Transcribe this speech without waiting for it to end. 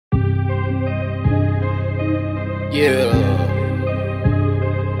Yeah.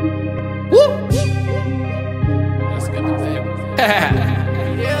 Woo! Let's get the table.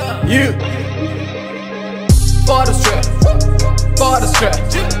 Yeah. You. For the strap. For the strap.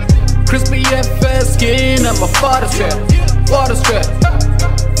 Crispy FS skin, I'm a for the strap. For the strap.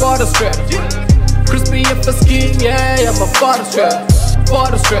 For the strap. Crispy FS skin, yeah, I'm a for the strap.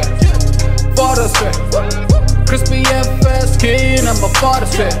 For the strap. For the strap. Crispy FS skin, I'm a for the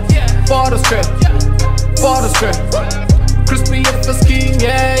strap. For the strap. For the strap. Crispy FS king,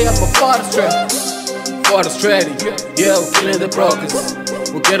 yeah, I'm a for the strap. For the strategy, yeah, we're killing the brokers.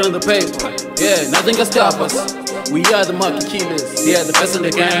 We'll get on the paper, yeah, nothing can stop us. We are the market killers, yeah, the best in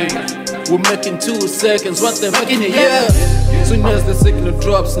the game. We're making 2 seconds, what they're making it, yeah. Soon as the signal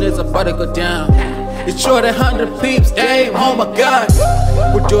drops, needs about to go down. It's short 100 peeps, damn, oh my god.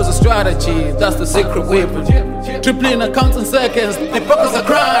 We chose a strategy, that's the secret weapon. Tripling accounts in seconds, the brokers are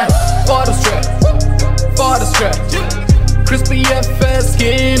crying. For the strap. For the strap. Crispy FS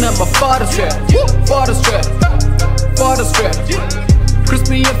skin, I'm a for the strap. For the strap. For the strap.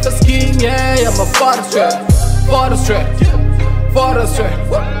 Crispy FS skin, yeah, I'm a for the strap. For the strap. For the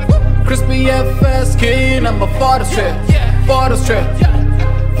strap. Crispy FS skin, I'm a for the strap. For the strap.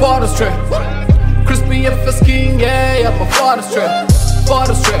 For the strap. Crispy FS skin, yeah, I'm a for the strap. For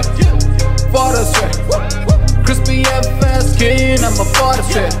the strap. For the strap. Crispy FS skin, I'm a for the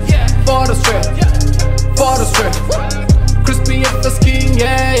strap. For the strap. For the strap. Crispy FS king,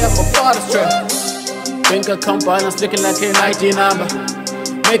 yeah, I'm a for the strap. Bank account balance looking like an ID number.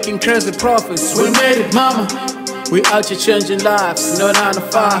 Making crazy profits, we made it, mama. We out here changing lives, no 9 to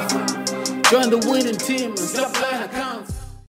 5. Join the winning team and stop playing accounts.